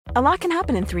A lot can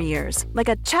happen in 3 years, like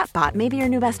a chatbot may be your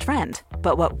new best friend.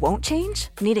 But what won't change?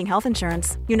 Needing health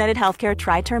insurance. United Healthcare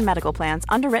Tri-Term Medical Plans,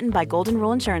 underwritten by Golden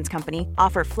Rule Insurance Company,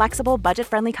 offer flexible,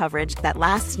 budget-friendly coverage that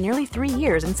lasts nearly 3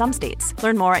 years in some states.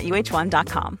 Learn more at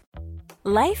uh1.com.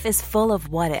 Life is full of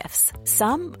what-ifs.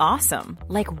 Some awesome,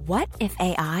 like what if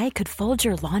AI could fold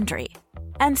your laundry?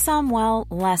 And some, well,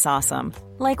 less awesome,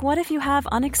 like what if you have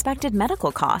unexpected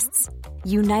medical costs?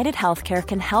 United Healthcare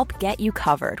can help get you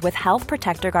covered with Health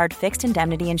Protector Guard fixed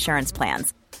indemnity insurance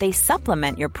plans. They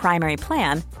supplement your primary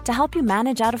plan to help you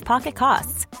manage out-of-pocket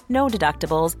costs. No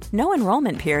deductibles, no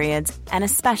enrollment periods, and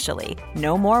especially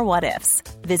no more what-ifs.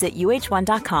 Visit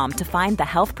uh1.com to find the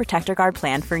Health Protector Guard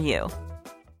plan for you.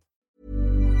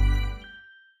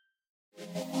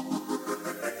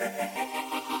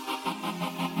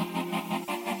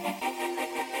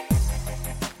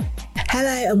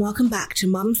 Hello and welcome back to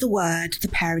Mum's the Word, the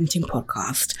parenting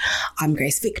podcast. I'm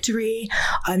Grace Victory.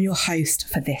 I'm your host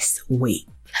for this week.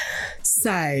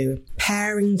 So,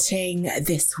 parenting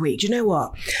this week. Do you know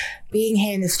what? Being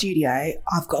here in the studio,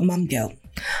 I've got mum guilt.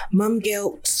 Mum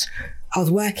guilt. I was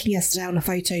working yesterday on a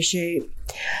photo shoot.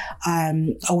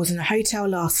 I was in a hotel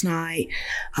last night.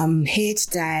 I'm here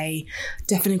today.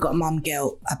 Definitely got mum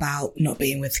guilt about not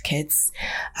being with the kids.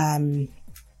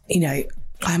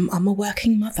 I'm a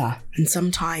working mother, and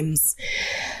sometimes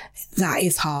that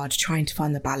is hard, trying to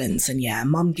find the balance. And yeah,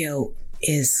 mum guilt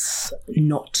is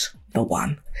not the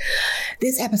one.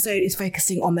 This episode is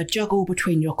focusing on the juggle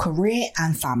between your career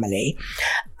and family,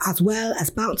 as well as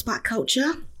bounce back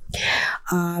culture,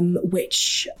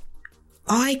 which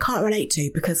I can't relate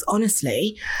to because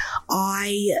honestly,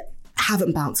 I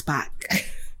haven't bounced back.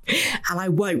 And I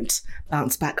won't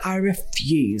bounce back. I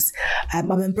refuse.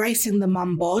 I'm embracing the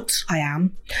mum bod. I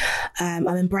am. I'm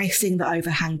embracing the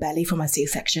overhang belly from my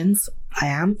C-sections. I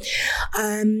am.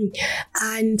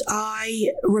 And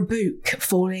I rebuke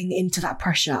falling into that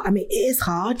pressure. I mean, it is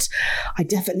hard. I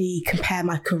definitely compare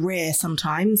my career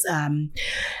sometimes and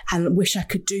wish I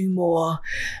could do more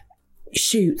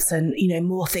shoots and,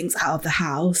 more things out of the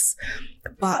house.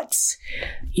 But,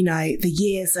 the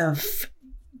years of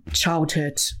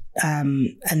childhood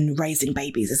and raising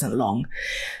babies isn't long,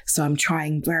 so I'm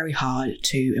trying very hard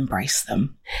to embrace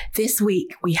them. This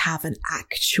week we have an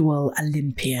actual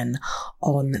Olympian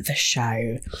on the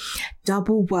show.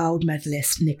 Double world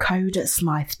medalist Nekoda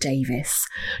Smythe-Davis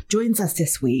joins us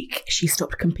this week. She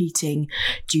stopped competing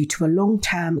due to a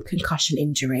long-term concussion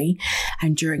injury,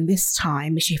 and during this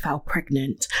time she fell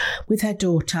pregnant with her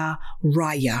daughter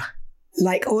Raya.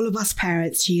 Like all of us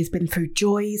parents, she has been through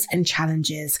joys and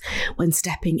challenges when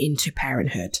stepping into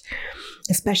parenthood,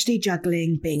 especially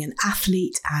juggling being an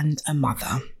athlete and a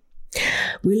mother.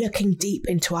 We're looking deep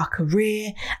into our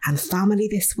career and family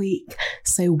this week,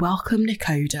 so welcome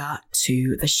Nekoda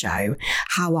to the show.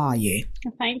 How are you?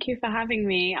 Thank you for having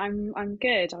me. I'm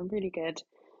good. I'm really good.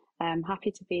 I'm happy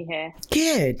to be here.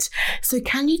 Good. So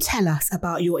can you tell us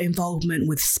about your involvement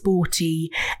with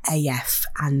Sporty AF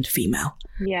and Female?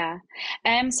 Yeah.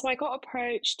 So I got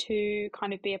approached to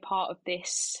kind of be a part of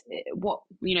this, what,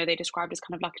 they described as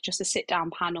kind of like just a sit down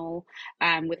panel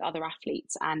with other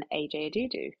athletes and AJ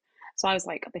Adudu. So I was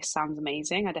like, this sounds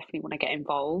amazing. I definitely want to get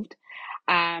involved.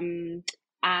 And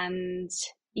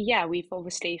yeah, we've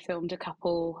obviously filmed a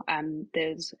couple.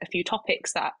 There's a few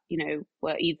topics that,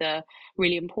 were either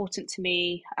really important to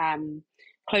me,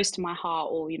 close to my heart,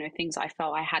 or, things I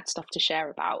felt I had stuff to share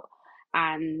about.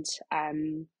 And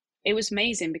it was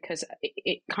amazing because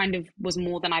it kind of was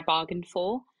more than I bargained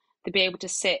for, to be able to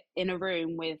sit in a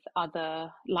room with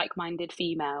other like-minded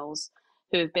females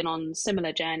who have been on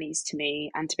similar journeys to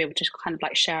me, and to be able to kind of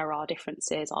like share our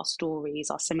differences, our stories,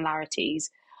 our similarities,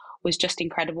 was just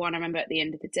incredible. And I remember at the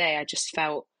end of the day, I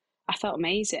felt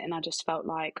amazing. And I just felt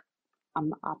like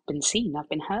I've been seen, I've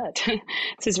been heard.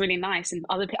 This is really nice. And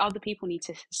other people need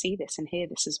to see this and hear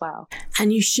this as well.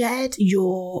 And you shared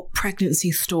your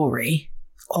pregnancy story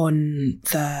on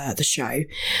the show.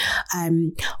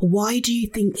 Why do you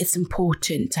think it's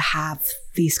important to have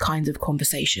these kinds of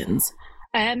conversations?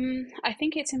 I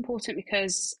think it's important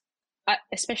because,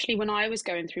 especially when I was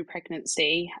going through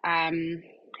pregnancy,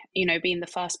 being the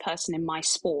first person in my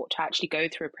sport to actually go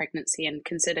through a pregnancy and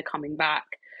consider coming back,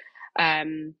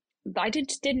 I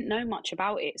didn't know much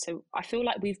about it. So I feel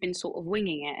like we've been sort of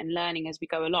winging it and learning as we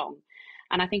go along.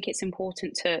 And I think it's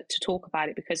important to talk about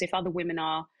it, because if other women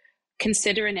are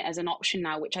considering it as an option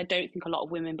now, which I don't think a lot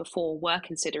of women before were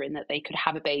considering, that they could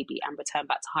have a baby and return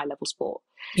back to high level sport,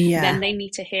 then they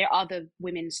need to hear other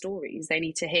women's stories. They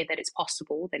need to hear that it's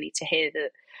possible. They need to hear that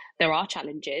there are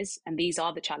challenges, and these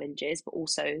are the challenges, but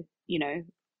also,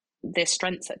 the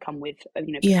strengths that come with,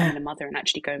 you know, Yeah. becoming a mother and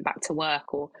actually going back to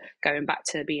work or going back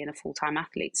to being a full-time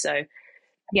athlete. So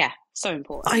yeah, so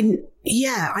important.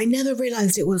 I never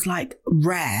realized it was like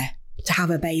rare to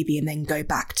have a baby and then go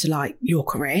back to like your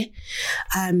career.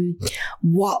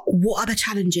 What are the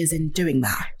challenges in doing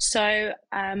that? So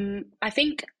I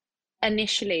think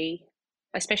initially,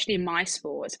 especially in my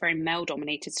sport, it's a very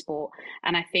male-dominated sport,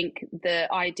 and I think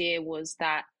the idea was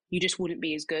that you just wouldn't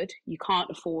be as good. You can't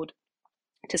afford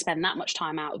to spend that much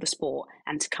time out of the sport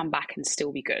and to come back and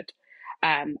still be good.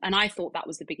 And I thought that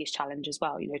was the biggest challenge as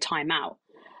well, you know, time out.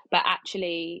 But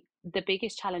actually, the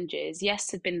biggest challenge is,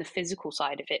 yes, has been the physical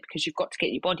side of it, because you've got to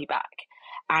get your body back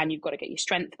and you've got to get your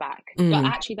strength back. But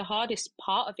actually, the hardest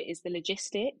part of it is the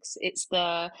logistics. It's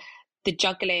the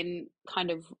juggling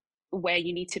kind of where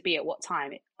you need to be at what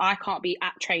time. I can't be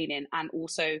at training and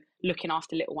also looking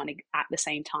after little one at the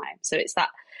same time. So it's that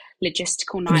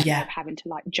logistical nightmare of having to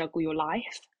like juggle your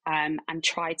life and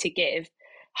try to give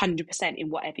 100% in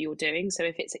whatever you're doing. So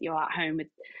if it's you're at home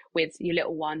with your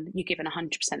little one, you're giving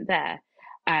 100% there.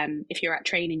 If you're at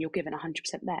training, you're giving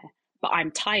 100% there. But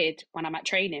I'm tired when I'm at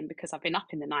training because I've been up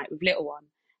in the night with little one,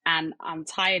 and I'm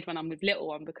tired when I'm with little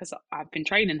one because I've been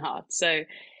training hard. So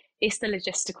it's the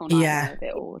logistical nightmare of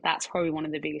it all. That's probably one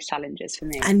of the biggest challenges for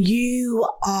me. And you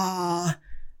are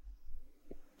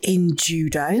in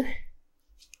judo.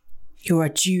 You're a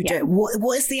judo. Yeah.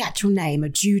 What is the actual name? A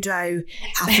judo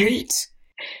athlete?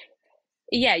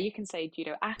 Yeah, you can say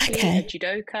judo athlete, a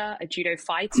judoka, a judo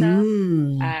fighter.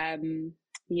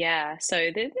 Yeah, so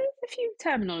there's a few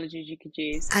terminologies you could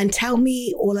use. And tell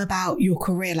me all about your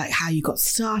career, like how you got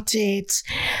started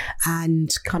and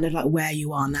kind of like where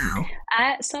you are now.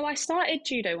 So I started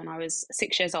judo when I was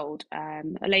 6 years old.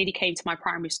 A lady came to my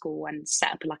primary school and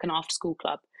set up like an after school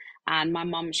club. And my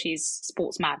mum, she's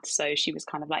sports mad. So she was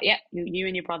kind of like, yeah, you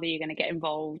and your brother, you're going to get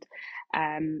involved.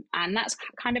 And that's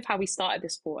kind of how we started the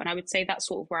sport. And I would say that's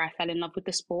sort of where I fell in love with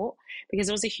the sport, because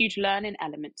there was a huge learning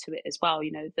element to it as well.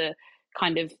 You know, the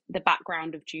kind of the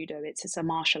background of judo, it's a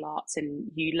martial arts,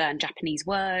 and you learn Japanese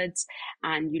words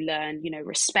and you learn, you know,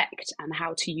 respect and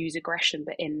how to use aggression,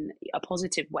 but in a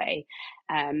positive way.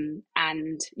 And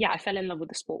yeah, I fell in love with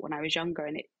the sport when I was younger,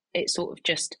 and it sort of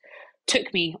just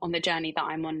took me on the journey that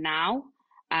I'm on now.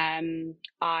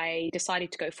 I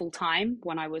decided to go full time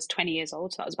when I was 20 years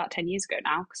old. So that was about 10 years ago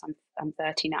now, because I'm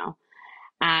 30 now.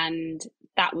 And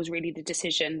that was really the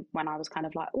decision when I was kind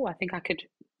of like, oh, I think I could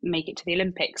make it to the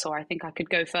Olympics, or I think I could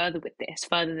go further with this,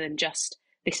 further than just,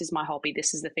 this is my hobby,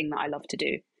 this is the thing that I love to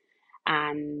do.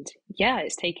 And yeah,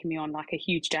 it's taken me on like a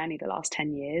huge journey the last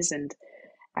 10 years and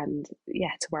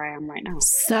yeah, to where I am right now.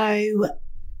 So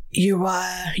you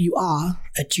are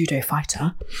a judo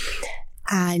fighter,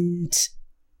 and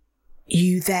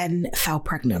you then fell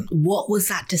pregnant. What was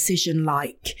that decision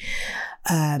like,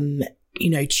 you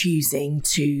know, choosing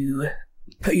to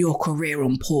put your career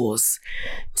on pause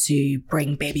to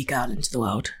bring baby girl into the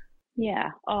world?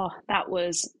 Yeah. Oh, it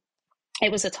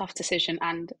was a tough decision.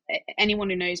 And anyone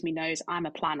who knows me knows I'm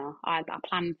a planner. I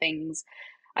plan things.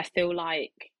 I feel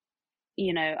like,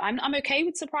 you know, I'm okay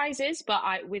with surprises, but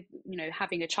with, you know,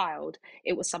 having a child,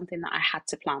 it was something that I had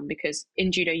to plan, because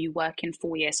in judo, you work in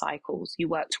 4-year cycles. You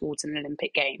work towards an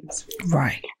Olympic Games.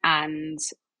 Right. And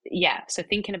yeah, so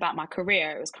thinking about my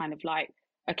career, it was kind of like,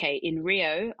 okay, in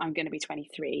Rio, I'm going to be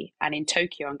 23, and in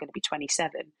Tokyo, I'm going to be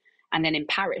 27. And then in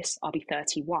Paris, I'll be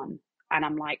 31. And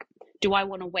I'm like, do I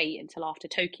want to wait until after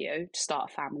Tokyo to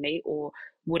start a family, or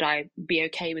would I be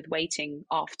okay with waiting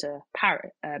after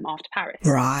Paris?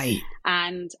 Right.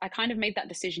 And I kind of made that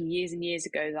decision years and years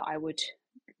ago that I would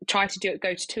try to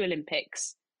go to 2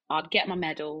 Olympics. I'd get my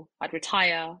medal. I'd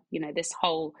retire. You know,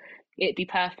 it'd be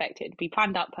perfect. It'd be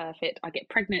planned out perfect. I'd get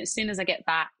pregnant as soon as I get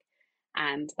back,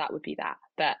 and that would be that.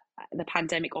 But the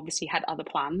pandemic obviously had other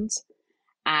plans.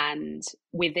 And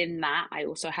within that, I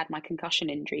also had my concussion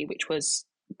injury, which was,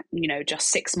 you know, just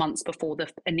 6 months before the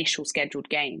initial scheduled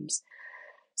games.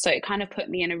 So it kind of put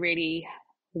me in a really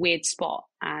weird spot.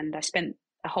 And I spent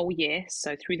a whole year,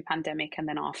 so through the pandemic and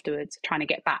then afterwards, trying to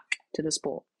get back to the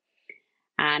sport.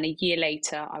 And a year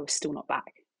later, I was still not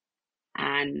back.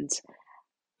 And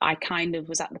I kind of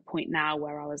was at the point now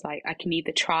where I was like, I can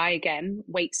either try again,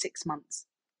 wait 6 months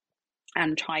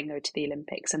and try and go to the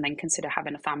Olympics, and then consider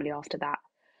having a family after that.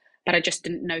 But I just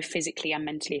didn't know physically and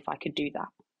mentally if I could do that.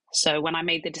 So when I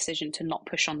made the decision to not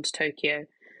push on to Tokyo,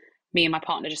 me and my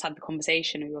partner just had the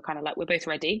conversation. We were kind of like, we're both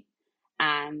ready.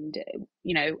 And,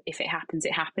 you know, if it happens,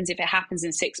 it happens. If it happens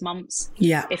in 6 months,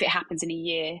 if it happens in a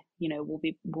year, you know,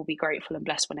 we'll be grateful and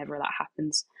blessed whenever that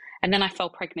happens. And then I fell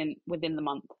pregnant within the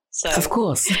month. So of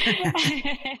course.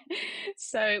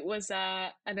 So it was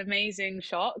an amazing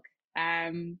shock.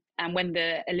 And And when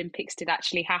the Olympics did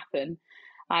actually happen,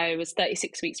 I was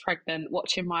 36 weeks pregnant,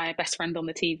 watching my best friend on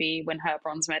the TV win her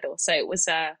bronze medal. So it was,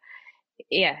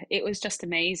 it was just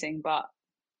amazing. But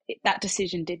that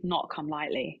decision did not come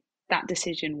lightly. That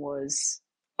decision was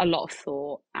a lot of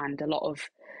thought, and a lot of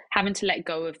having to let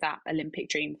go of that Olympic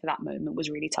dream for that moment was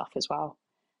really tough as well.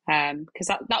 Because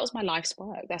that was my life's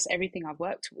work. That's everything I've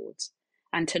worked towards.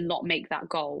 And to not make that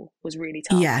goal was really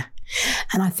tough. Yeah.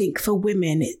 And I think for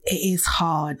women, it is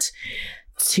hard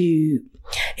to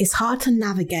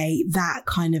navigate that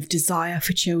kind of desire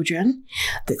for children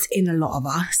that's in a lot of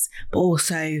us, but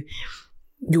also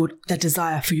the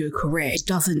desire for your career. It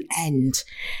doesn't end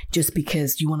just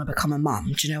because you want to become a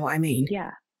mum. Do you know what I mean?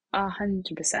 Yeah.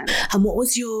 100%. And what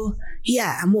was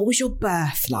your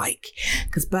birth like?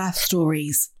 Because birth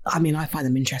stories, I mean, I find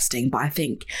them interesting, but I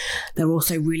think they're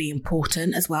also really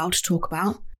important as well to talk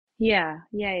about. Yeah.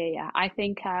 I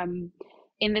think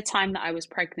in the time that I was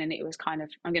pregnant, it was kind of,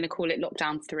 I'm going to call it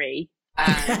lockdown 3.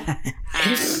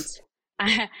 And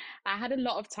I had a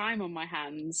lot of time on my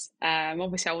hands.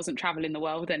 Obviously, I wasn't traveling the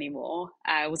world anymore.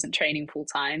 I wasn't training full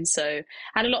time, so I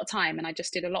had a lot of time, and I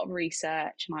just did a lot of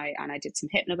research. And I did some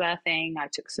hypnobirthing. I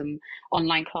took some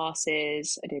online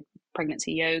classes. I did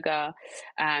pregnancy yoga,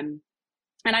 and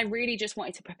I really just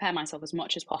wanted to prepare myself as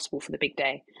much as possible for the big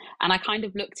day. And I kind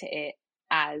of looked at it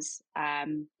as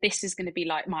this is going to be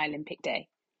like my Olympic day.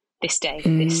 This day,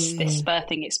 this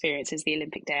birthing experience is the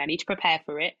Olympic day. I need to prepare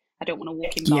for it. I don't want to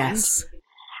walk in blind. Yes.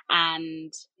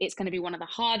 And it's going to be one of the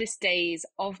hardest days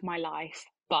of my life.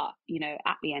 But,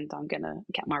 at the end, I'm going to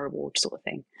get my reward, sort of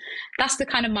thing. That's the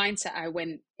kind of mindset I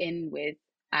went in with.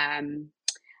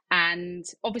 And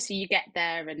obviously you get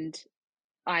there, and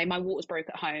my waters broke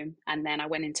at home, and then I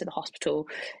went into the hospital.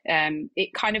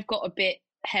 It kind of got a bit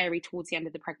hairy towards the end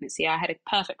of the pregnancy. I had a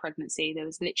perfect pregnancy. There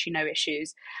was literally no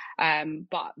issues.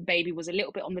 But baby was a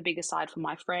little bit on the bigger side for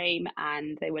my frame,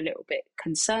 and they were a little bit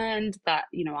concerned that,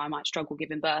 I might struggle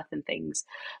giving birth and things.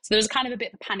 So there was kind of a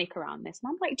bit of panic around this. And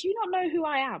I'm like, do you not know who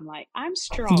I am? Like, I'm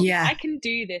strong. Yeah. I can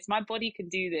do this. My body can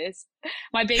do this.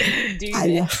 My baby can do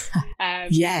this.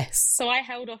 Yes. So I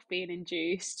held off being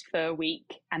induced for a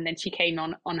week, and then she came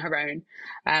on her own.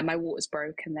 My waters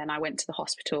broke, and then I went to the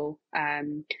hospital,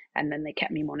 and then they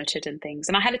kept me monitored and things.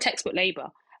 And I had a textbook labour.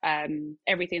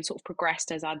 Everything sort of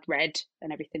progressed as I'd read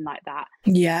and everything like that.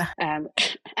 Yeah.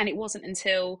 And it wasn't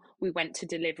until we went to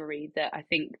delivery that I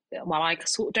think, I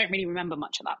sort of don't really remember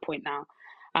much at that point now.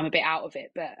 I'm a bit out of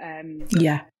it, but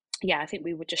yeah, I think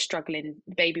we were just struggling.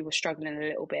 The baby was struggling a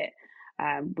little bit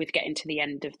with getting to the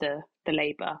end of the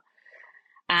labour.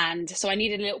 And so I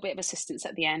needed a little bit of assistance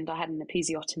at the end. I had an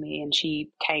episiotomy, and she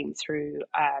came through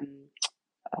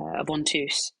a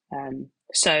ventouse.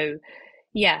 So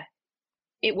yeah,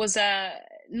 it was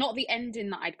not the ending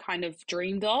that I'd kind of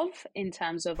dreamed of, in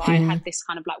terms of I had this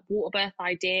kind of like water birth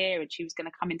idea, and she was going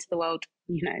to come into the world,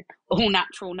 all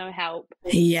natural, no help.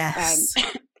 Yes.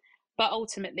 But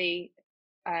ultimately,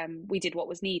 we did what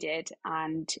was needed.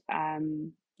 And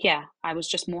I was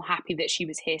just more happy that she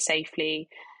was here safely,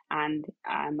 and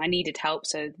I needed help,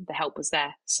 so the help was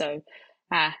there. So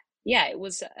it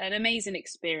was an amazing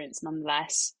experience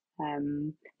nonetheless.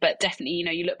 But definitely,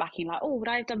 you look back and you're like, oh, would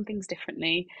I have done things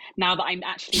differently now that I'm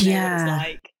actually know what it's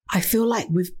like? I feel like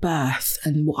with birth,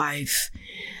 and what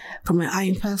from my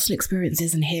own personal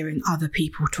experiences and hearing other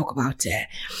people talk about it,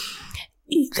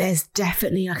 there's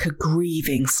definitely like a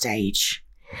grieving stage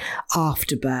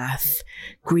after birth,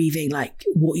 grieving like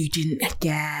what you didn't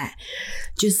get,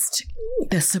 just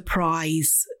the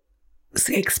surprise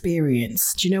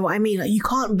experience. Do you know what I mean? Like, you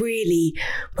can't really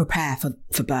prepare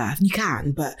for birth. You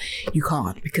can, but you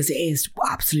can't, because it is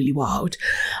absolutely wild.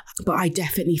 But I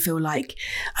definitely feel like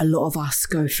a lot of us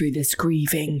go through this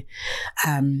grieving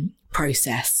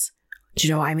process. Do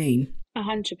you know what I mean?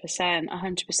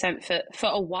 100%. For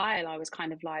a while, I was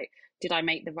kind of like, did I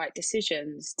make the right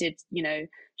decisions?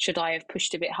 Should I have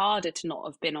pushed a bit harder to not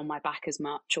have been on my back as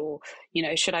much? Or,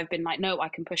 should I have been like, no, I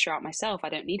can push her out myself. I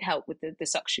don't need help with the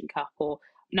suction cup. Or,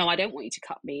 no, I don't want you to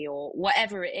cut me, or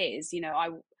whatever it is.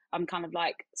 I'm kind of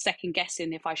like second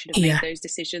guessing if I should have made those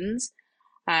decisions.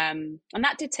 And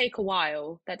that did take a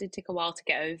while. To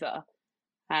get over,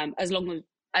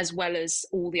 as well as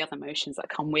all the other emotions that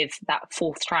come with that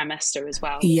fourth trimester as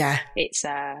well. Yeah. It's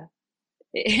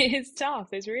tough.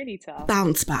 It's really tough.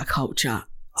 Bounce back culture,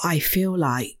 I feel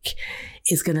like,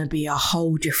 is going to be a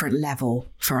whole different level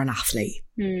for an athlete.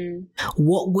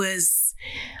 What was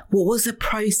the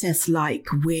process like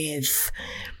with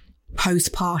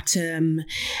postpartum,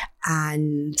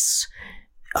 and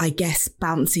I guess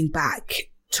bouncing back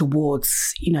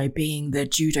towards, being the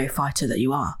judo fighter that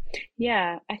you are?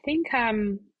 Yeah, I think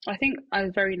I think I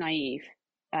was very naive.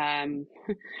 Um,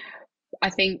 I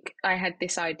think I had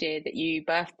this idea that you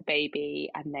birth the baby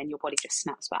and then your body just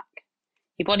snaps back.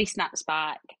 Your body snaps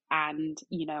back, and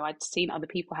I'd seen other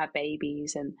people have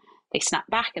babies and they snapped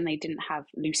back and they didn't have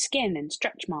loose skin and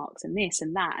stretch marks and this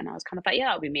and that. And I was kind of like, yeah,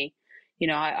 that'll be me.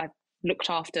 I've looked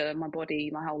after my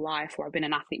body my whole life, or I've been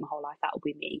an athlete my whole life. That'll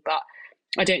be me. But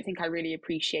I don't think I really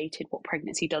appreciated what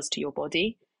pregnancy does to your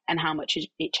body and how much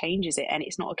it changes it. And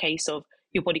it's not a case of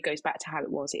your body goes back to how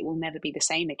it was. It will never be the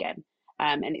same again.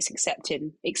 And it's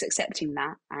accepting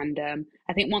that. And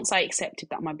I think once I accepted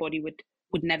that my body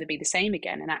would never be the same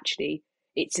again, and actually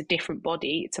it's a different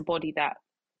body. It's a body that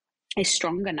is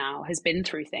stronger now, has been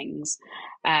through things.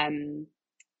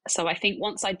 So I think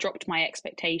once I dropped my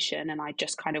expectation and I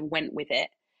just kind of went with it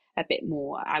a bit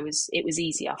more, it was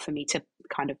easier for me to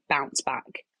kind of bounce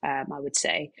back, I would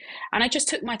say. And I just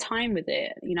took my time with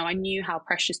it. I knew how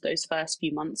precious those first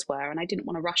few months were, and I didn't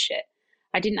want to rush it.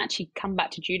 I didn't actually come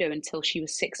back to judo until she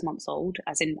was 6 months old,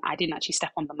 as in I didn't actually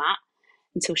step on the mat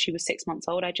until she was 6 months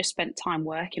old. I just spent time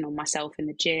working on myself in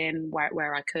the gym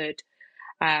where I could,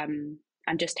 and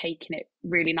just taking it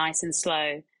really nice and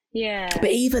slow. Yeah.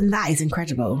 But even that is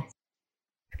incredible.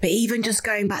 But even just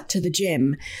going back to the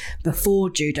gym before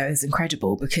judo is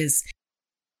incredible, because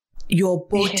your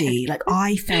body, like,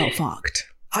 I felt fucked.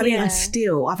 I mean,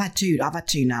 I've had two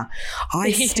now.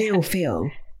 I still feel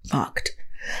fucked.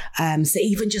 So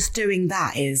even just doing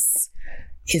that is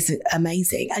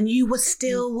amazing. And you were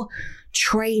still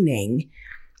training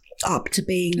up to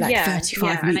being like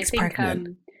 35 weeks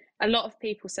pregnant. A lot of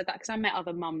people said that, because I met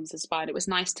other mums as well. It was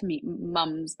nice to meet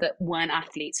mums that weren't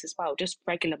athletes as well, just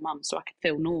regular mums, so I could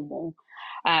feel normal.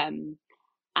 And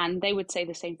they would say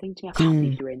the same thing to me. I can't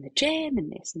believe you're in the gym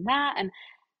and this and that. And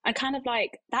I kind of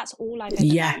like, that's all I've ever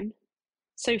known.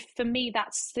 So for me,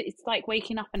 it's like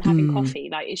waking up and having coffee.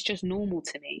 Like, it's just normal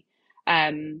to me.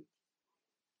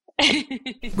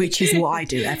 Which is what I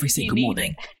do every single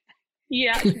morning. You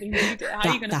actually need it. How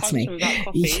are you going to function without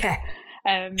coffee? Yeah.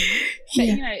 But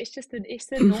it's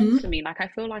the norm for me. Like, I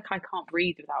feel like I can't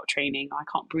breathe without training. I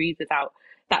can't breathe without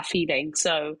that feeling.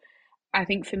 So I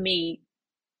think for me,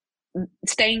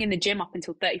 staying in the gym up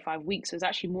until 35 weeks was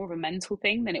actually more of a mental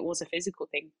thing than it was a physical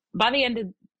thing. By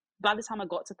the time I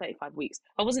got to 35 weeks,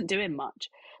 I wasn't doing much,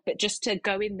 but just to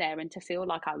go in there and to feel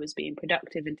like I was being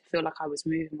productive and to feel like I was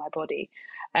moving my body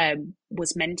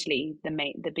was mentally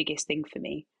the biggest thing for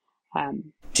me.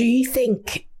 Do you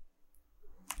think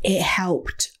it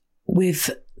helped with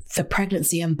the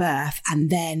pregnancy and birth, and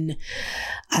then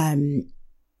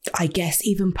I guess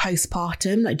even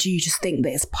postpartum? Like, do you just think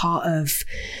that it's part of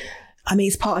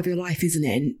your life, isn't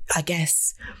it? And I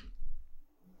guess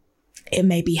it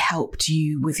maybe helped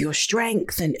you with your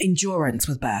strength and endurance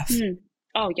with birth.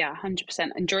 Oh yeah, 100%.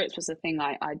 Endurance was the thing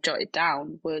I jotted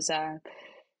down. Honestly,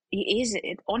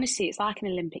 it's like an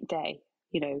Olympic day.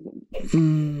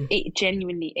 It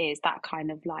genuinely is that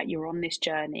kind of like, you're on this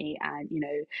journey, and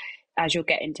as you're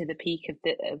getting to the peak of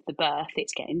the birth,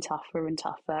 it's getting tougher and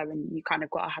tougher, and you kind of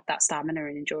got to have that stamina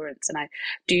and endurance. And I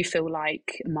do feel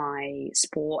like my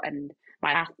sport and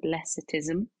my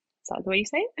athleticism, is that the way you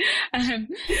say it? I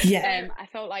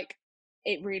felt like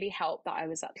it really helped that I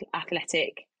was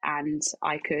athletic and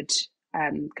I could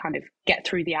kind of get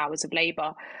through the hours of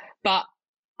labour. But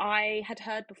I had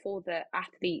heard before that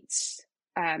athletes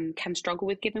can struggle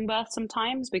with giving birth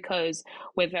sometimes, because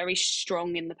we're very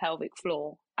strong in the pelvic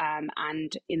floor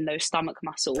and in those stomach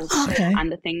muscles. Okay.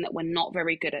 And the thing that we're not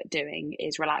very good at doing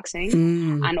is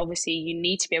relaxing. And obviously you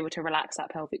need to be able to relax that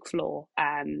pelvic floor.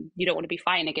 You don't want to be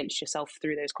fighting against yourself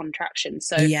through those contractions.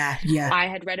 So I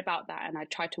had read about that, and I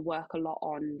tried to work a lot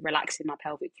on relaxing my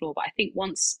pelvic floor. But I think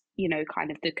once, kind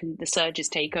of the surges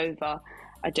take over,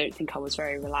 I don't think I was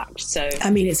very relaxed. So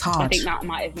I mean, it's hard. I think that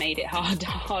might have made it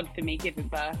hard for me giving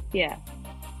birth. Yeah.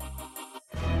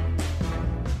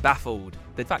 Baffled,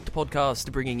 the Factor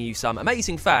podcast, bringing you some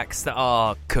amazing facts that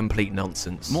are complete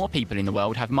nonsense. More people in the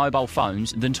world have mobile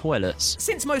phones than toilets.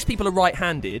 Since most people are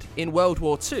right-handed, in World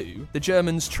War II, the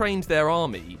Germans trained their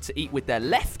army to eat with their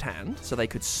left hand so they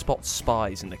could spot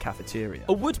spies in the cafeteria.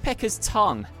 A woodpecker's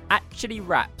tongue actually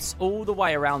wraps all the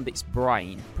way around its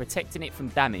brain, protecting it from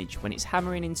damage when it's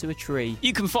hammering into a tree.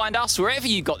 You can find us wherever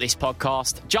you got this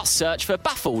podcast. Just search for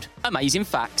Baffled. Amazing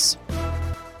facts.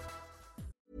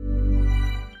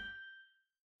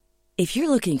 If you're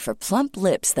looking for plump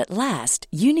lips that last,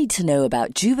 you need to know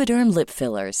about Juvederm lip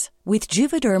fillers. With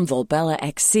Juvederm Volbella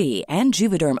XC and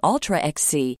Juvederm Ultra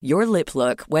XC, your lip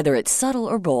look, whether it's subtle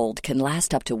or bold, can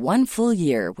last up to 1 full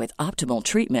year with optimal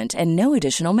treatment and no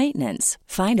additional maintenance.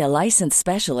 Find a licensed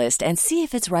specialist and see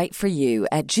if it's right for you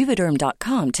at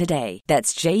Juvederm.com today.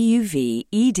 That's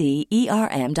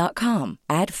JUVEDERM.com.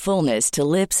 Add fullness to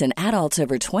lips in adults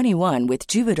over 21 with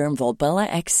Juvederm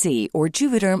Volbella XC or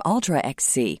Juvederm Ultra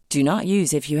XC. Do not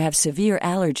use if you have severe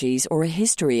allergies or a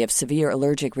history of severe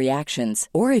allergic reactions,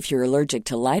 or if you're allergic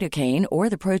to lidocaine or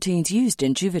the proteins used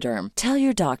in Juvederm. Tell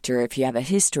your doctor if you have a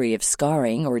history of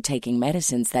scarring or taking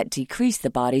medicines that decrease the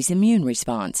body's immune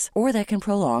response or that can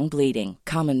prolong bleeding.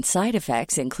 Common side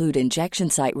effects include injection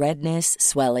site redness,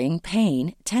 swelling,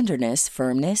 pain, tenderness,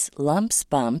 firmness, lumps,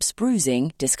 bumps,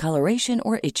 bruising, discoloration,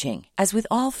 or itching. As with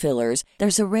all fillers,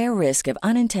 there's a rare risk of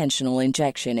unintentional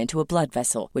injection into a blood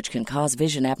vessel, which can cause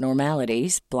vision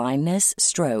abnormalities, blindness,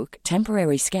 stroke,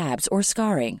 temporary scabs, or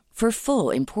scarring. For full,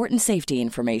 important safety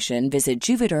information, visit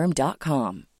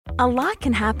Juvederm.com. A lot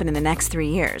can happen in the next 3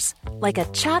 years. Like a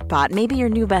chatbot may be your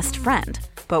new best friend.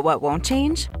 But what won't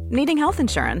change? Needing health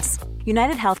insurance.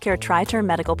 United Healthcare Tri-Term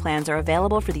Medical Plans are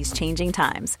available for these changing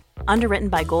times. Underwritten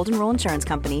by Golden Rule Insurance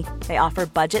Company, they offer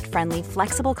budget-friendly,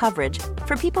 flexible coverage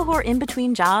for people who are in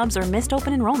between jobs or missed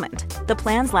open enrollment. The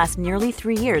plans last nearly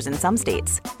 3 years in some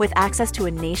states, with access to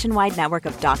a nationwide network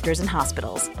of doctors and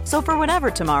hospitals. So for whatever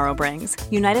tomorrow brings,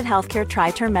 United Healthcare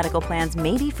Tri-Term Medical Plans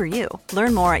may be for you.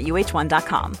 Learn more at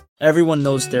UH1.com. Everyone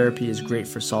knows therapy is great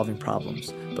for solving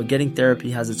problems, but getting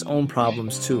therapy has its own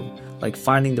problems too, like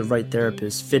finding the right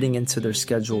therapist, fitting into their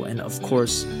schedule, and of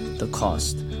course, the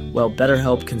cost. Well,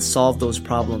 BetterHelp can solve those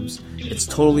problems. It's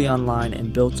totally online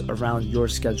and built around your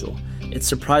schedule. It's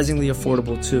surprisingly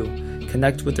affordable too.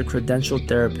 Connect with a credentialed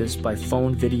therapist by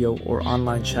phone, video, or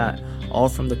online chat, all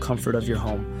from the comfort of your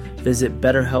home. Visit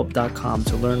BetterHelp.com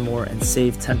to learn more and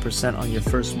save 10% on your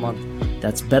first month.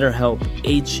 That's BetterHelp,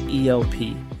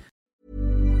 H-E-L-P.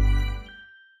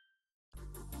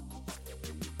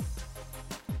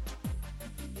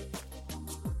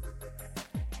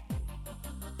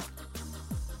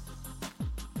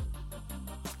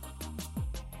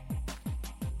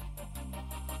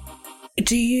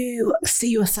 Do you see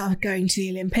yourself going to the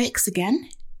Olympics again?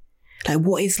 Like,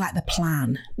 what is like the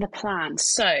plan? The plan.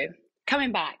 So,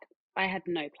 coming back, I had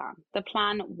no plan. The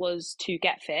plan was to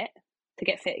get fit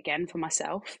again for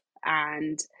myself,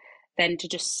 and then to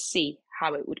just see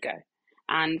how it would go.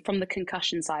 And from the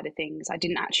concussion side of things, I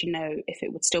didn't actually know if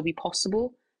it would still be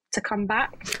possible to come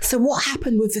back. So what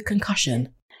happened with the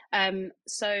concussion?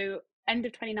 So end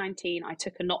of 2019, I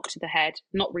took a knock to the head,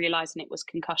 not realizing it was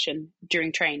concussion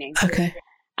during training. Okay.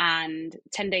 And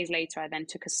 10 days later, I then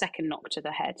took a second knock to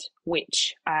the head,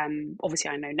 which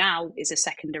obviously I know now is a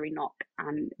secondary knock.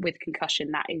 And with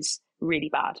concussion, that is really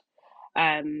bad.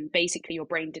 Basically, your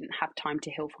brain didn't have time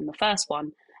to heal from the first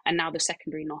one. And now the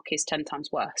secondary knock is 10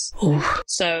 times worse. Oof.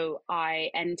 So I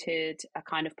entered a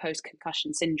kind of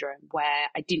post-concussion syndrome where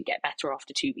I didn't get better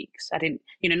after 2 weeks. I didn't,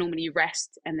 normally you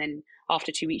rest and then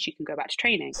after 2 weeks you can go back to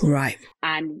training. Right.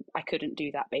 And I couldn't do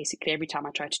that basically. Every time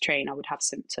I tried to train, I would have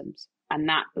symptoms. And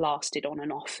that lasted on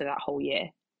and off for that whole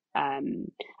year.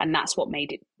 And that's what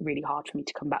made it really hard for me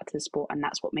to come back to the sport. And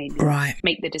that's what made me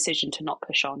make the decision to not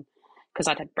push on. Because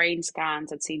I'd had brain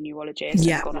scans, I'd seen neurologists,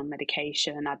 I'd gone on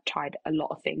medication, I'd tried a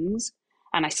lot of things,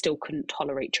 and I still couldn't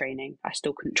tolerate training. I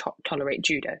still couldn't tolerate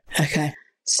judo. Okay.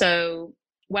 So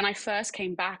when I first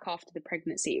came back after the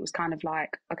pregnancy, it was kind of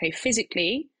like, okay,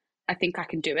 physically, I think I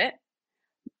can do it.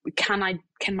 Can my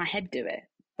head do it?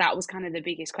 That was kind of the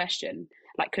biggest question.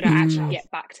 Like, could I actually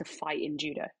get back to fighting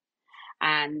judo?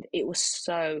 And it was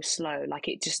so slow. Like,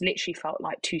 it just literally felt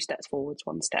like 2 steps forwards,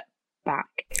 1 step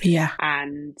back. Yeah.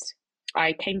 And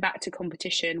I came back to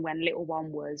competition when little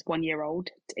one was 1 year old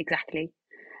exactly.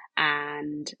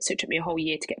 And so it took me a whole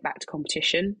year to get back to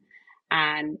competition.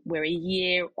 And we're a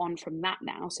year on from that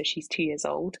now. So she's 2 years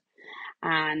old.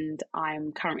 And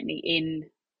I'm currently in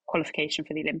qualification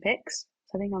for the Olympics.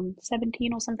 So I think I'm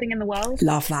 17 or something in the world.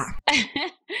 Love that.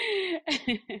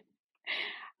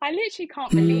 I literally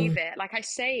can't believe it. Like, I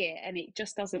say it and it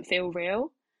just doesn't feel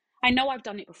real. I know I've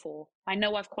done it before. I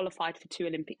know I've qualified for 2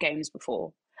 Olympic Games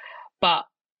before. But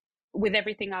with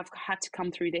everything I've had to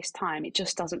come through this time, it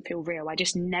just doesn't feel real. I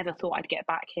just never thought I'd get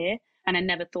back here, and I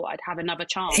never thought I'd have another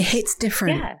chance. It hits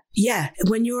different. Yeah.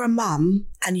 When you're a mum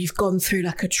and you've gone through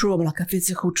like a trauma, like a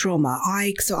physical trauma.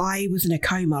 I was in a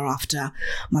coma after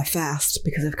my first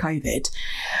because of COVID.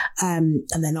 And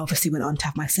then obviously went on to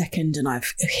have my second, and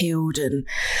I've healed.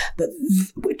 But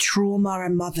with trauma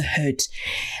and motherhood,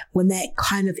 when they're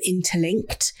kind of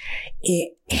interlinked,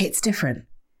 it hits different.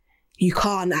 You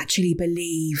can't actually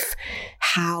believe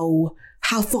how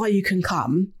how far you can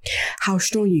come, how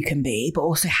strong you can be, but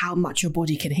also how much your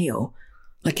body can heal.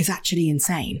 Like, it's actually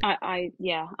insane.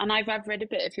 Yeah, and I've read a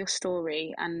bit of your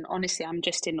story, and honestly, I'm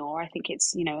just in awe. I think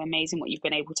it's, amazing what you've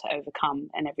been able to overcome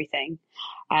and everything.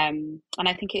 And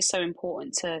I think it's so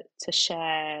important to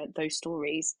share those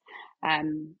stories.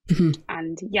 And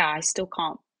yeah, I still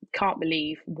can't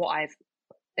believe what I've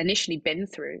initially been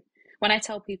through. When I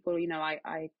tell people,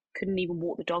 I couldn't even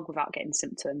walk the dog without getting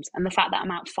symptoms, and the fact that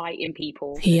I'm out fighting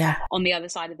people on the other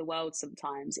side of the world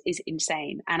sometimes is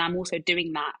insane. And I'm also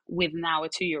doing that with now a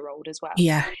 2-year-old as well.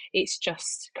 Yeah, it's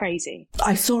just crazy.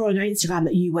 I saw on your Instagram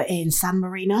that you were in San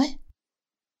Marino.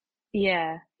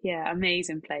 Yeah,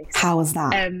 amazing place. How was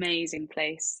that? Amazing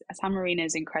place. San Marino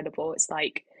is incredible. It's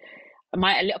like a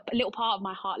little part of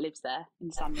my heart lives there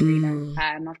in San Marino.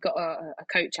 I've got a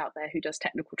coach out there who does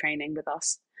technical training with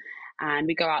us, and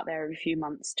we go out there every few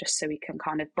months just so we can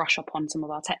kind of brush up on some of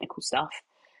our technical stuff.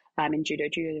 In judo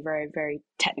is a very, very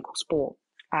technical sport.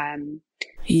 And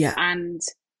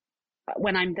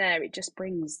when I'm there, it just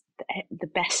brings the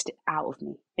best out of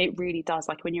me. It really does.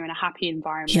 Like, when you're in a happy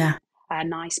environment, a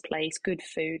nice place, good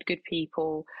food, good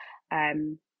people,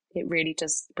 it really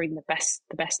does bring the best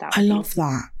out of you. I love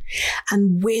that.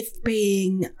 And with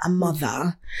being a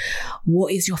mother,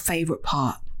 what is your favourite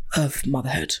part of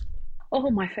motherhood? Oh,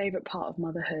 my favourite part of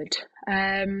motherhood.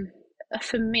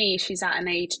 For me, she's at an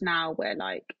age now where,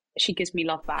 like, she gives me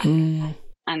love back, and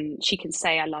she can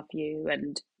say I love you,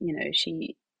 and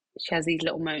she has these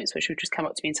little moments where she'll just come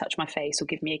up to me and touch my face or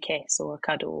give me a kiss or a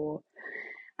cuddle,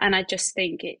 and I just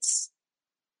think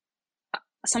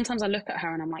sometimes I look at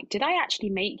her and I'm like, did I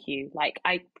actually make you? Like,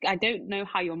 I don't know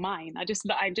how you're mine. I just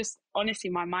honestly,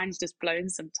 my mind's just blown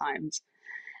sometimes.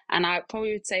 And I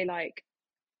probably would say, like,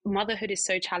 motherhood is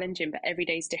so challenging, but every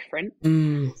day's different.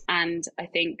 And I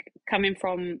think coming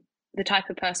from the type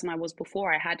of person I was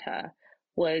before I had her, I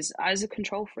was a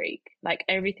control freak. Like,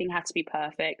 everything had to be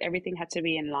perfect, everything had to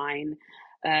be in line.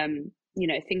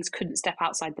 Things couldn't step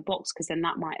outside the box, because then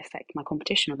that might affect my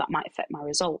competition, or that might affect my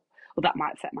result, or that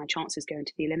might affect my chances going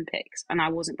to the Olympics. And I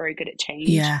wasn't very good at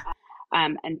change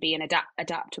and being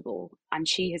adaptable. And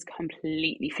she has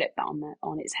completely flipped that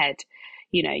on its head.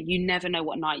 You never know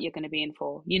what night you're going to be in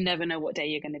for. You never know what day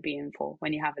you're going to be in for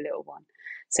when you have a little one.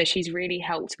 So she's really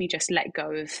helped me just let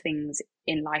go of things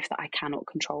in life that I cannot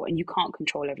control. And you can't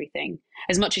control everything.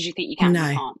 As much as you think you can, you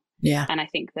can't. Yeah. And I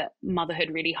think that motherhood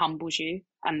really humbles you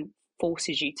and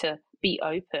forces you to be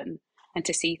open and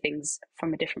to see things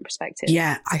from a different perspective.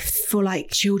 Yeah, I feel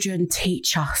like children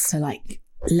teach us to, like,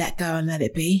 let go and let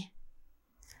it be.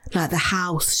 Like, the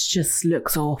house just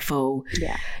looks awful.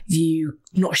 Yeah. You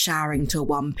not showering till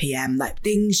 1 p.m. Like,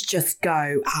 things just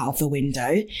go out of the window.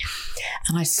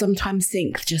 And I sometimes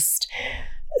think just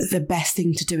the best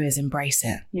thing to do is embrace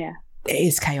it. Yeah. It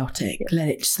is chaotic. Yeah. Let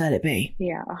it be.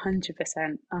 Yeah,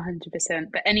 100%.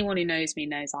 But anyone who knows me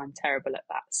knows I'm terrible at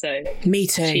that. So me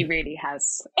too. She really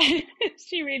has.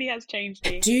 She really has changed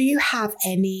me. Do you have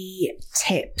any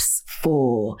tips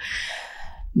for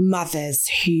mothers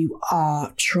who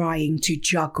are trying to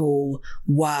juggle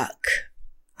work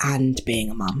and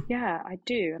being a mum? Yeah, I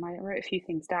do. And I wrote a few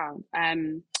things down.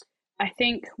 I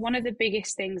think one of the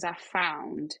biggest things I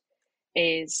found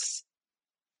is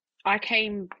I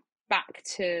came back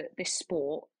to this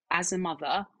sport as a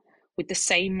mother with the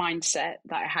same mindset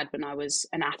that I had when I was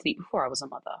an athlete before I was a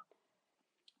mother.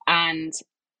 And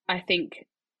I think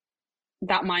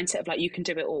that mindset of, like, you can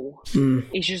do it all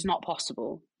is just not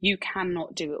possible. You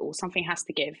cannot do it all. Something has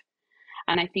to give.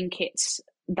 And I think it's,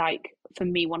 like, for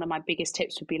me, one of my biggest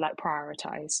tips would be, like,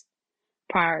 prioritize.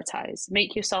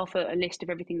 Make yourself a list of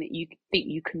everything that you think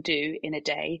you can do in a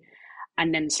day,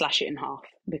 and then slash it in half,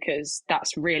 because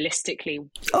that's realistically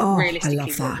what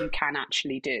you can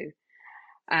actually do.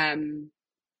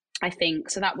 I think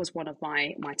so. That was one of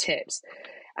my tips.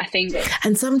 I think,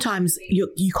 and sometimes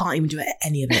you can't even do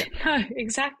any of it. No,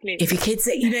 exactly. If your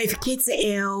kids are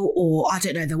ill, or I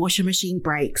don't know, the washing machine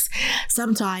breaks,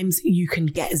 sometimes you can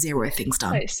get 0 things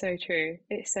done. It's so true.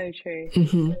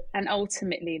 Mm-hmm. And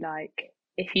ultimately, like,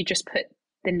 if you just put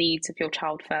the needs of your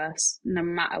child first, no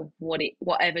matter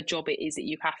whatever job it is that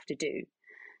you have to do,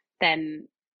 then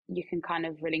you can kind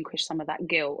of relinquish some of that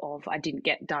guilt of, I didn't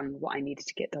get done what I needed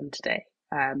to get done today.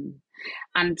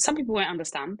 And some people won't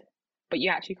understand, but you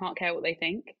actually can't care what they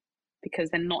think, because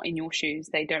they're not in your shoes.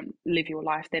 They don't live your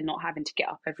life. They're not having to get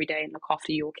up every day and look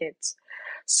after your kids.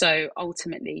 So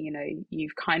ultimately,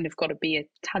 you've kind of got to be a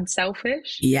tad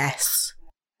selfish. Yes.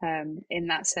 In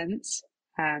that sense.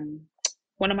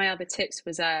 One of my other tips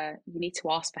was you need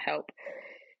to ask for help.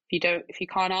 If you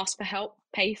can't ask for help,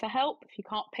 pay for help. If you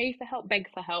can't pay for help, beg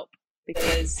for help,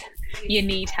 because you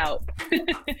need help.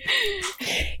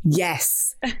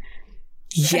 Yes.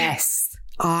 Yes.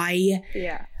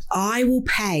 I will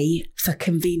pay for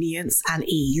convenience and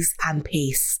ease and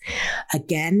peace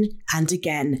again and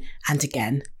again and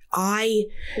again.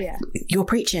 You're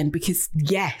preaching, because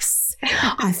yes,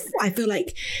 I feel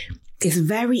like it's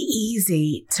very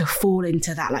easy to fall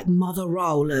into that like mother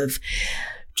role of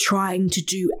trying to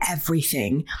do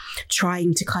everything,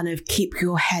 trying to kind of keep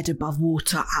your head above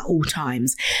water at all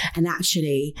times. And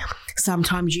actually,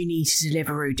 sometimes you need to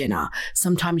deliver a dinner.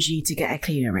 Sometimes you need to get a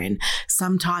cleaner in.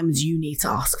 Sometimes you need to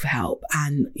ask for help.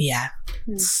 And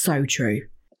so true.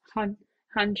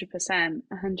 100%.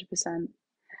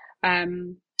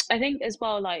 I think as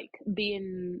well, like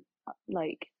being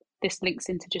like, this links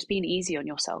into just being easy on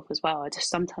yourself as well.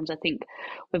 Sometimes I think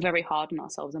we're very hard on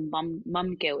ourselves, and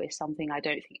mum guilt is something I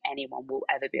don't think anyone will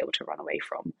ever be able to run away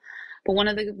from. But one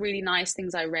of the really nice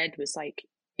things I read was like,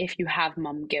 if you have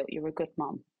mum guilt, you're a good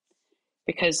mum.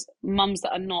 Because mums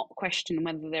that are not questioning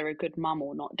whether they're a good mum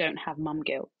or not don't have mum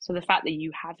guilt. So the fact that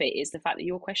you have it is the fact that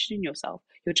you're questioning yourself,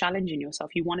 you're challenging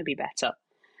yourself, you want to be better.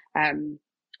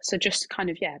 So just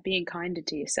kind of, being kinder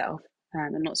to yourself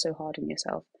and not so hard on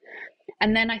yourself.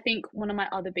 And then I think one of my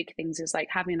other big things is like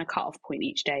having a cut-off point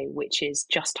each day, which is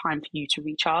just time for you to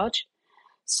recharge.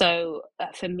 So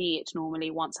for me, it's normally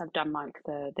once I've done like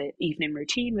the evening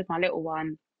routine with my little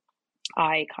one,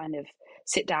 I kind of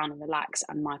sit down and relax,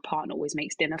 and my partner always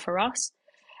makes dinner for us.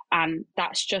 And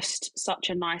that's just such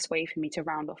a nice way for me to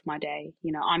round off my day.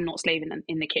 You know, I'm not slaving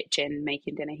in the kitchen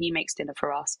making dinner. He makes dinner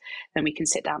for us. Then we can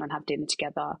sit down and have dinner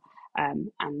together.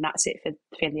 And that's it for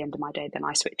the end of my day. Then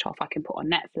I switch off. I can put on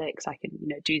Netflix. I can,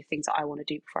 do the things that I want to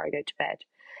do before I go to bed.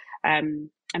 And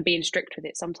being strict with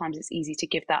it, sometimes it's easy to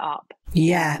give that up.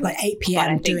 Yeah, like 8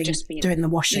 p.m. doing the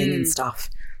washing and stuff.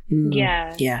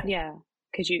 Yeah.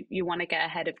 Because you want to get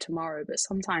ahead of tomorrow, but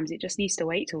sometimes it just needs to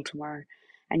wait till tomorrow.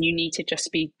 And you need to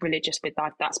just be religious with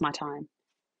that. That's my time.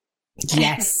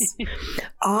 Yes.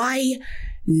 I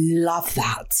love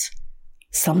that.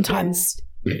 Sometimes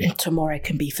tomorrow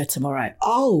can be for tomorrow.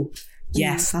 Oh,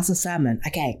 yes, that's a sermon.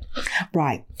 Okay,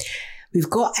 right. We've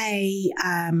got a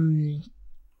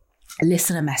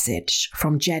listener message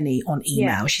from Jenny on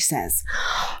email. She says,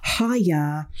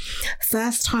 "Hiya,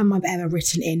 first time I've ever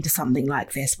written into something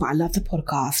like this, but I love the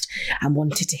podcast and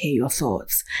wanted to hear your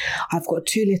thoughts. I've got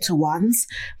 2 little ones.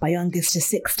 My youngest is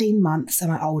 16 months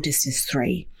and my oldest is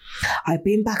 3. I've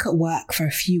been back at work for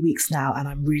a few weeks now and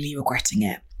I'm really regretting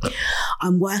it.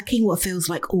 I'm working what feels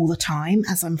like all the time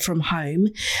as I'm from home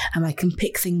and I can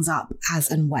pick things up as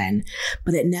and when,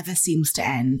 but it never seems to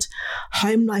end.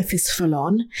 Home life is full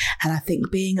on and I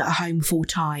think being at home full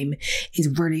time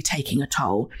is really taking a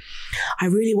toll. I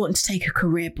really want to take a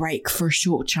career break for a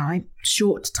short time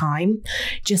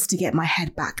just to get my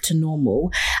head back to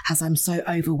normal as I'm so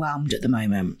overwhelmed at the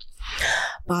moment.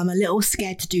 But I'm a little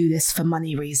scared to do this for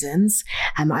money reasons,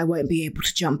 and I won't be able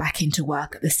to jump back into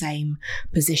work at the same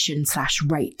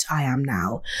position/rate I am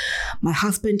now. My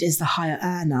husband is the higher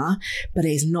earner, but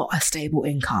is not a stable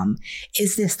income.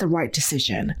 Is this the right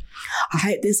decision? I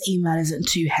hope this email isn't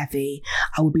too heavy.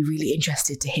 I would be really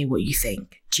interested to hear what you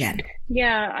think." Jen.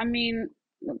 Yeah, I mean,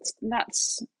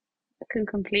 that's I can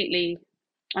completely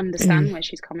understand where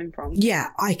she's coming from. Yeah,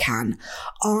 I can.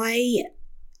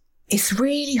 It's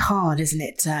really hard, isn't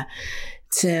it,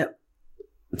 to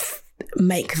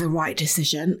make the right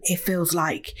decision. It feels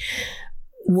like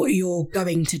what you're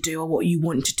going to do or what you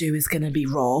want to do is going to be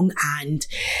wrong, and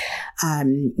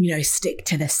stick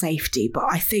to the safety.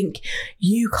 But I think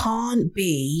you can't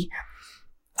be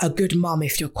a good mum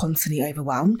if you're constantly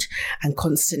overwhelmed and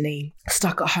constantly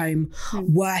stuck at home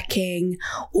working,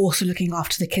 also looking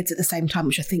after the kids at the same time,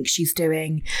 which I think she's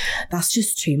doing. That's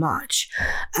just too much.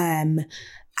 And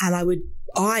I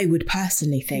would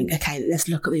personally think, okay, let's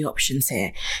look at the options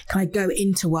here. Can I go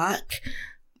into work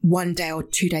 1 day or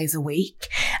 2 days a week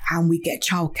and we get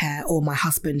childcare, or my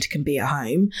husband can be at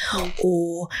home?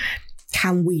 Or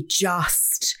can we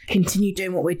just continue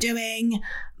doing what we're doing,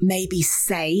 maybe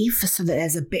save so that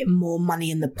there's a bit more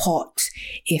money in the pot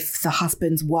if the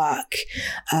husband's work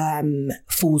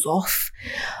falls off?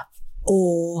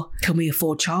 Or can we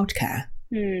afford childcare?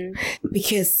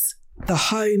 Because the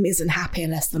home isn't happy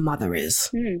unless the mother is,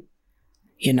 So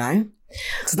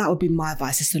that would be my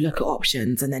advice, is to look at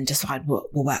options and then decide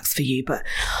what works for you. But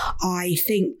I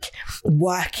think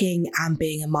working and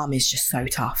being a mum is just so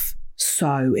tough,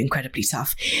 so incredibly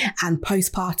tough. And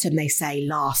postpartum, they say,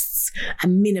 lasts a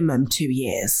minimum 2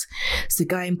 years. So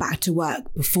going back to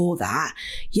work before that,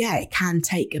 it can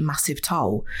take a massive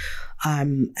toll.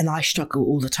 And I struggle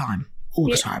all the time.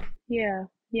 Yeah,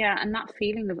 and that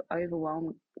feeling of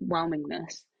overwhelm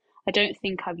overwhelmingness. I don't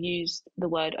think I've used the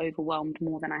word overwhelmed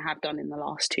more than I have done in the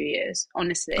last 2 years,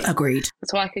 honestly. Agreed.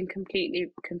 So I can completely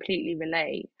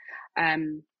relate.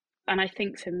 And I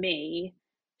think for me,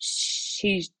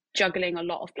 she's juggling a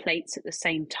lot of plates at the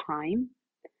same time,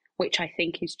 which I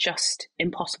think is just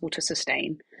impossible to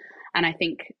sustain. And I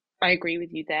think I agree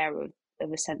with you there of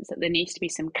a sense that there needs to be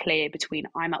some clear between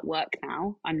I'm at work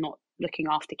now, I'm not looking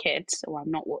after kids, or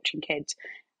I'm not watching kids.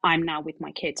 I'm now with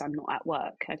my kids, I'm not at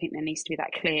work. I think there needs to be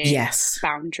that clear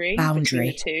boundary between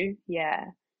the two. Yeah,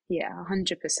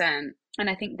 100%. And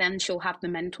I think then she'll have the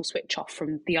mental switch off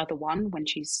from the other one when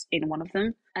she's in one of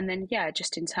them. And then,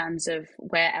 just in terms of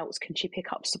where else can she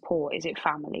pick up support? Is it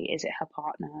family? Is it her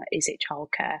partner? Is it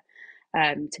childcare?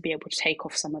 To be able to take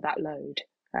off some of that load.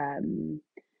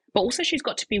 But also she's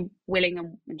got to be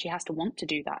willing and she has to want to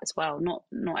do that as well. Not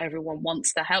everyone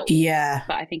wants the help. Yeah.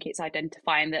 But I think it's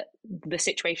identifying that the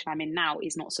situation I'm in now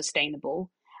is not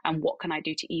sustainable. And what can I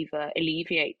do to either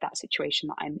alleviate that situation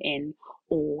that I'm in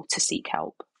or to seek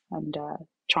help and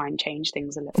try and change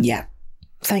things a little. Yeah.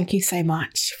 Thank you so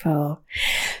much for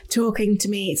talking to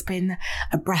me. It's been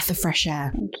a breath of fresh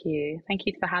air. Thank you. Thank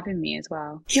you for having me as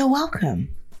well. You're welcome.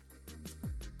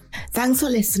 Thanks for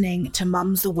listening to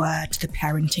Mum's the Word, the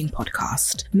parenting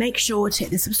podcast. Make sure to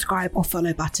hit the subscribe or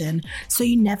follow button so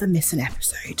you never miss an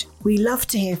episode. We love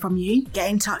to hear from you. Get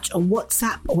in touch on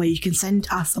WhatsApp, where you can send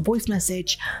us a voice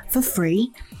message for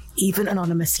free, even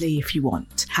anonymously if you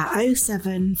want, at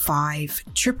 075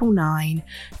 999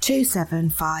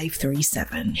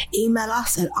 27537. Email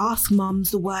us at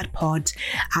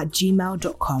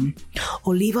askmumsthewordpod@gmail.com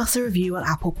or leave us a review on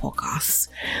Apple Podcasts.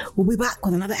 We'll be back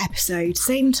with another episode,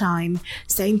 same time,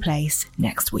 same place,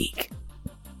 next week.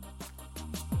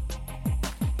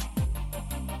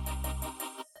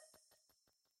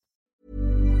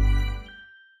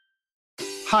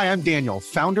 Hi, I'm Daniel,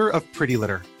 founder of Pretty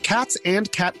Litter. Cats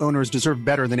and cat owners deserve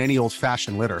better than any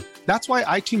old-fashioned litter. That's why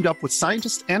I teamed up with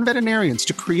scientists and veterinarians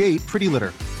to create Pretty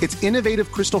Litter. Its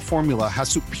innovative crystal formula has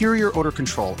superior odor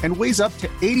control and weighs up to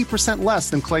 80% less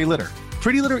than clay litter.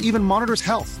 Pretty Litter even monitors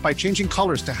health by changing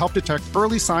colors to help detect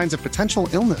early signs of potential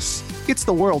illness. It's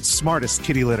the world's smartest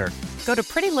kitty litter. Go to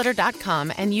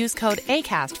prettylitter.com and use code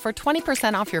ACAST for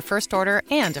 20% off your first order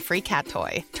and a free cat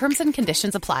toy. Terms and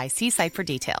conditions apply. See site for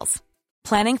details.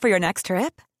 Planning for your next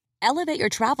trip? Elevate your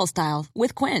travel style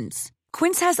with Quince.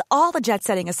 Quince has all the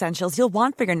jet-setting essentials you'll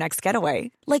want for your next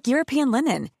getaway, like European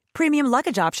linen, premium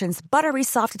luggage options, buttery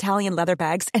soft Italian leather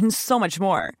bags, and so much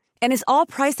more. And is all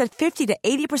priced at 50 to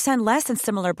 80% less than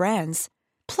similar brands.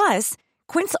 Plus,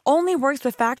 Quince only works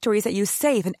with factories that use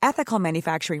safe and ethical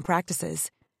manufacturing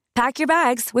practices. Pack your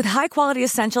bags with high-quality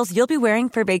essentials you'll be wearing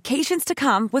for vacations to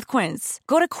come with Quince.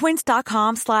 Go to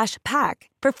quince.com/pack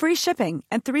for free shipping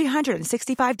and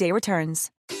 365-day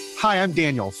returns. Hi, I'm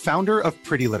Daniel, founder of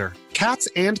Pretty Litter. Cats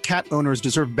and cat owners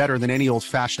deserve better than any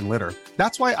old-fashioned litter.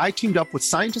 That's why I teamed up with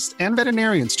scientists and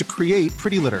veterinarians to create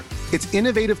Pretty Litter. Its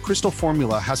innovative crystal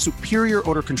formula has superior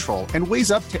odor control and weighs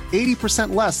up to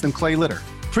 80% less than clay litter.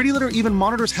 Pretty Litter even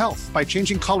monitors health by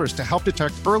changing colors to help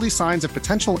detect early signs of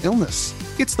potential illness.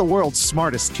 It's the world's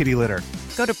smartest kitty litter.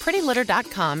 Go to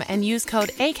prettylitter.com and use code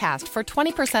ACAST for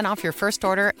 20% off your first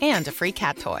order and a free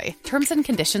cat toy. Terms and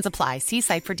conditions apply. See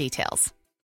site for details.